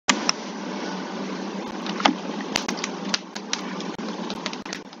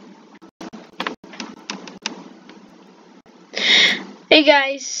Hey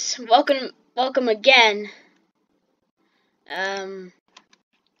guys, welcome again. Hey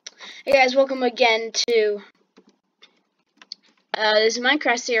guys, welcome again to this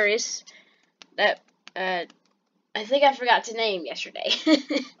Minecraft series that I think I forgot to name yesterday.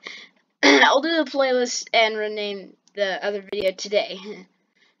 I'll do the playlist and rename the other video today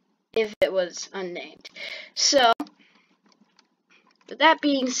if it was unnamed. So, with that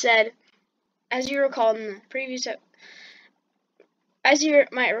being said, as you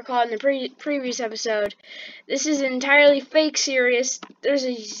might recall in the previous episode, this is an entirely fake series. There's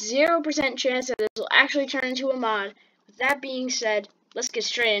a 0% chance that this will actually turn into a mod. With that being said, let's get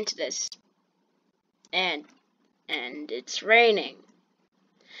straight into this. And it's raining.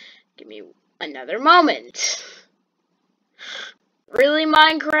 Give me another moment. Really,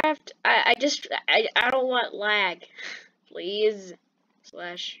 Minecraft? I don't want lag. Please. /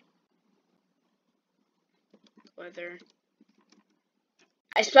 weather.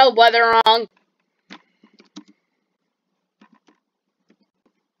 I spelled weather wrong.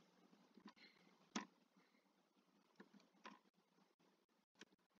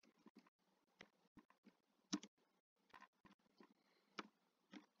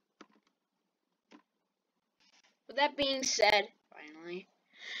 With that being said, finally,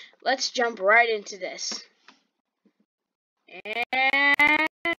 let's jump right into this. And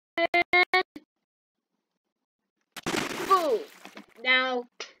boom! Now,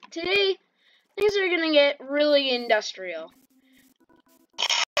 today, things are gonna get really industrial.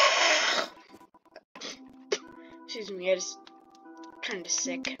 Excuse me, I just kinda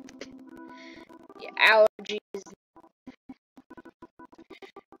sick. Yeah, allergies.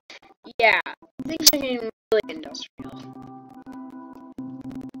 Yeah, things are getting really industrial.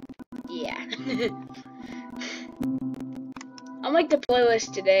 Yeah. I'll make the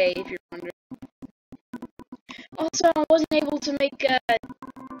playlist today if you're wondering. Also, I wasn't able to make a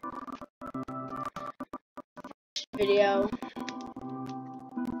video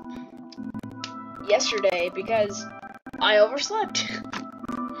yesterday because I overslept.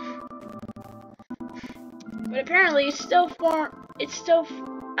 But apparently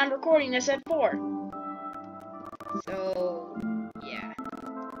I'm recording this at 4. So yeah.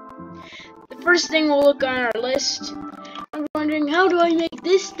 The first thing we'll look on our list. I'm wondering, how do I make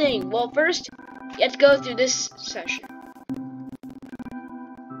this thing? Well, first you have to go through this session.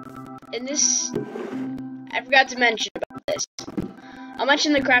 And this, I forgot to mention about this. I'll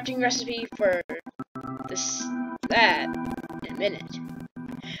mention the crafting recipe for that in a minute.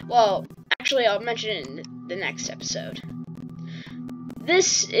 Well, actually, I'll mention it in the next episode.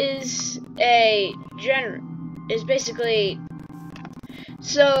 This is basically,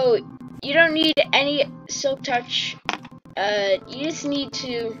 so you don't need any silk touch. You just need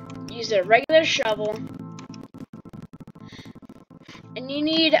to use a regular shovel, and you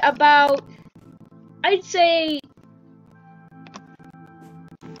need about, I'd say,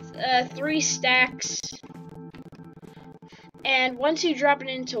 3 stacks. And once you drop it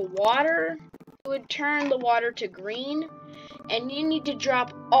into water, it would turn the water to green, and you need to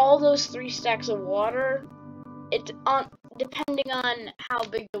drop all those 3 stacks of water. Depending on how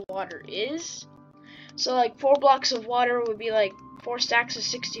big the water is. So like 4 blocks of water would be like 4 stacks of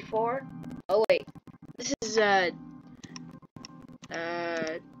 64. Oh wait, this is I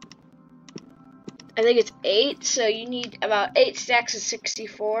think it's 8, so you need about 8 stacks of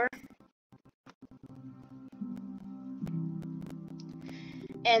 64.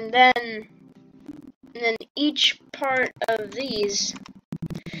 And then each part of these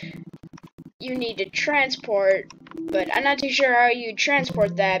you need to transport, but I'm not too sure how you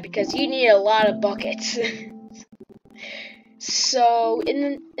transport that because you need a lot of buckets. So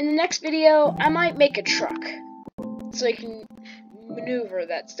in the next video, I might make a truck so you can maneuver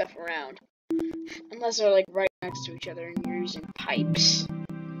that stuff around, unless they're like right next to each other and you're using pipes.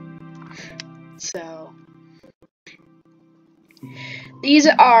 So these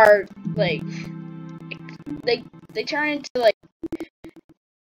are like they turn into like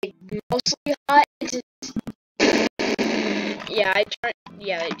mostly hot into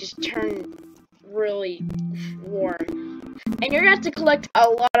they just turn really warm. And you're gonna have to collect a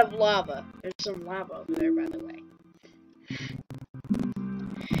lot of lava. There's some lava over there, by the way.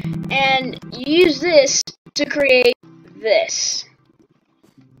 And you use this to create this,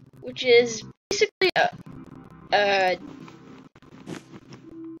 which is basically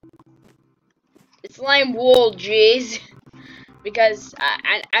it's lime wool, jeez. Because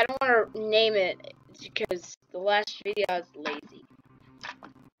I don't want to name it because the last video I was lazy.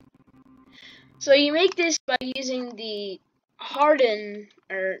 So you make this by using the hardened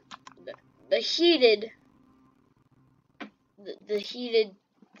or the heated the heated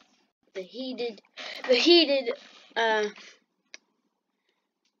the heated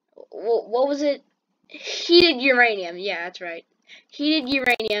what was it? Heated uranium. Yeah, that's right. Heated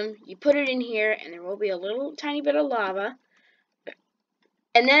uranium. You put it in here, and there will be a little tiny bit of lava,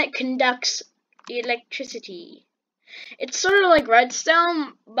 and then it conducts electricity. It's sort of like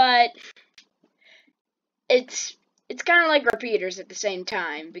redstone, but it's kind of like repeaters at the same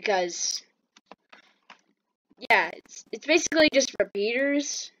time, because yeah, it's basically just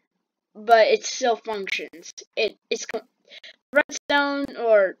repeaters, but it still functions. It's redstone,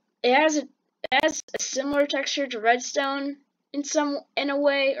 or it has a similar texture to redstone in a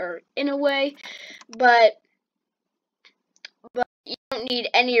way, but you don't need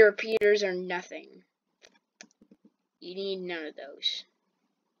any repeaters or nothing. You need none of those.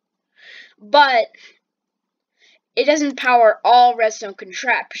 But it doesn't power all redstone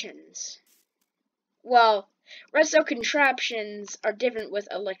contraptions. Well, redstone contraptions are different with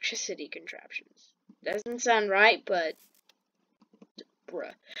electricity contraptions. Doesn't sound right, but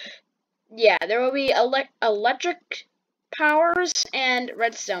bruh. Yeah, there will be electric powers and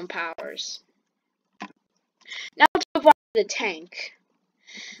redstone powers. Now let's move on to the tank.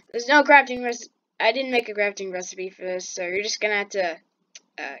 There's no crafting recipe. I didn't make a crafting recipe for this, so you're just gonna have to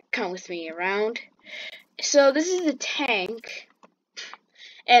come with me around. So this is the tank,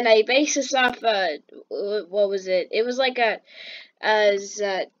 and I based this off what was it? It was like a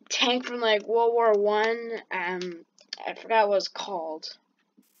tank from like World War One. I forgot what it's called.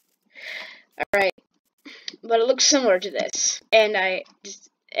 All right, but it looks similar to this, and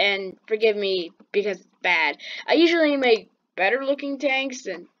forgive me because it's bad. I usually make better looking tanks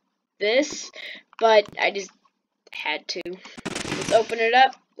than this, but I just had to. Let's open it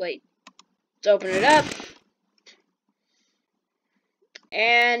up. Wait, let's open it up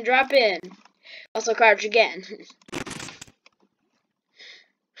and drop in. Also crouch again.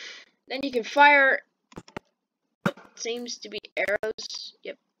 Then you can fire what seems to be arrows.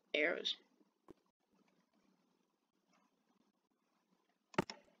 Yep, arrows.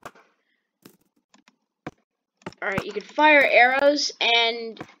 Alright, you can fire arrows,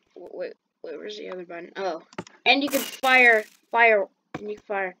 and wait, where's the other button? Oh, and you can fire, and you can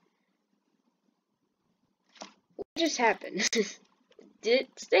fire. What just happened? Did it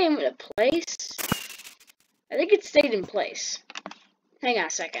stay in a place? I think it stayed in place. Hang on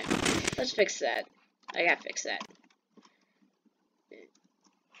a second. Let's fix that. I gotta fix that.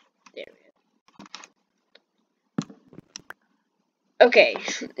 There we go. Okay.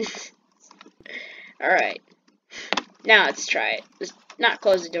 Alright. Now let's try it. Let's not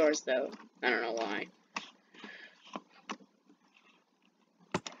close the doors, though. I don't know why.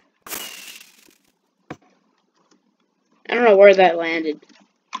 I don't know where that landed.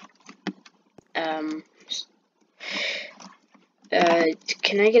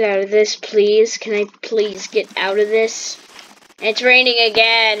 Can I get out of this, please? Can I please get out of this? It's raining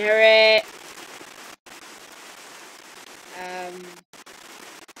again, hooray!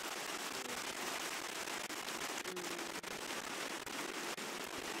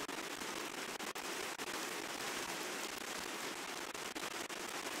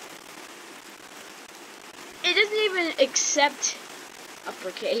 It doesn't even accept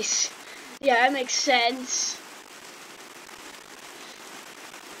uppercase. Yeah, that makes sense.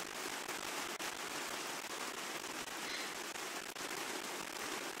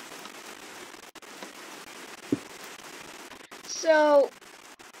 So,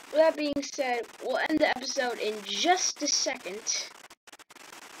 with that being said, we'll end the episode in just a second.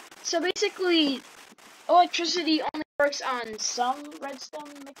 So basically, electricity only works on some redstone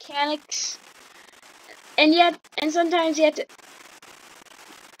mechanics, and sometimes you have to.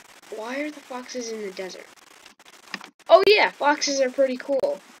 Why are the foxes in the desert? Oh yeah, foxes are pretty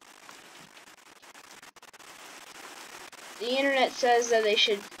cool. The internet says that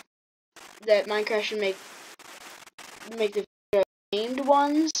Minecraft should make the named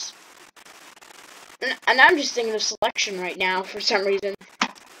ones, and I'm just thinking of selection right now for some reason.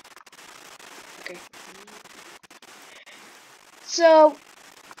 Okay. So,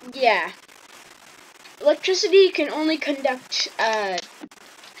 yeah. Electricity can only conduct,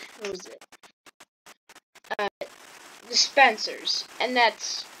 what was it? Dispensers, and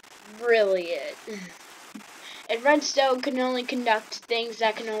that's really it. And redstone can only conduct things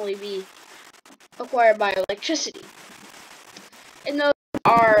that can only be acquired by electricity. And those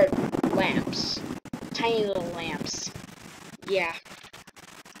are lamps. Tiny little lamps. Yeah.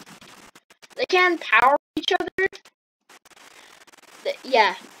 They can power each other.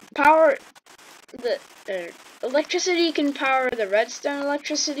 The electricity can power the redstone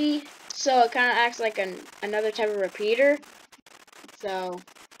electricity, so it kind of acts like another type of repeater. So,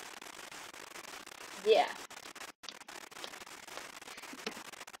 yeah.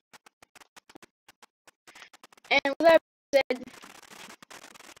 And with that said,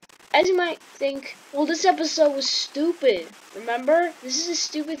 as you might think, well, this episode was stupid. Remember? This is a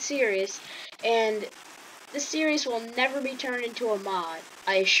stupid series, and this series will never be turned into a mod,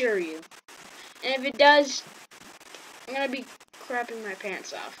 I assure you. And if it does, I'm gonna be crapping my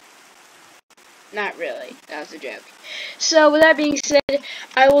pants off. Not really. That was a joke. So, with that being said,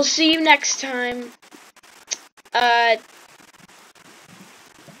 I will see you next time.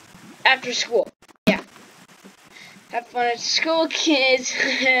 After school. Yeah. Have fun at school, kids.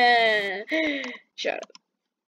 Shut up.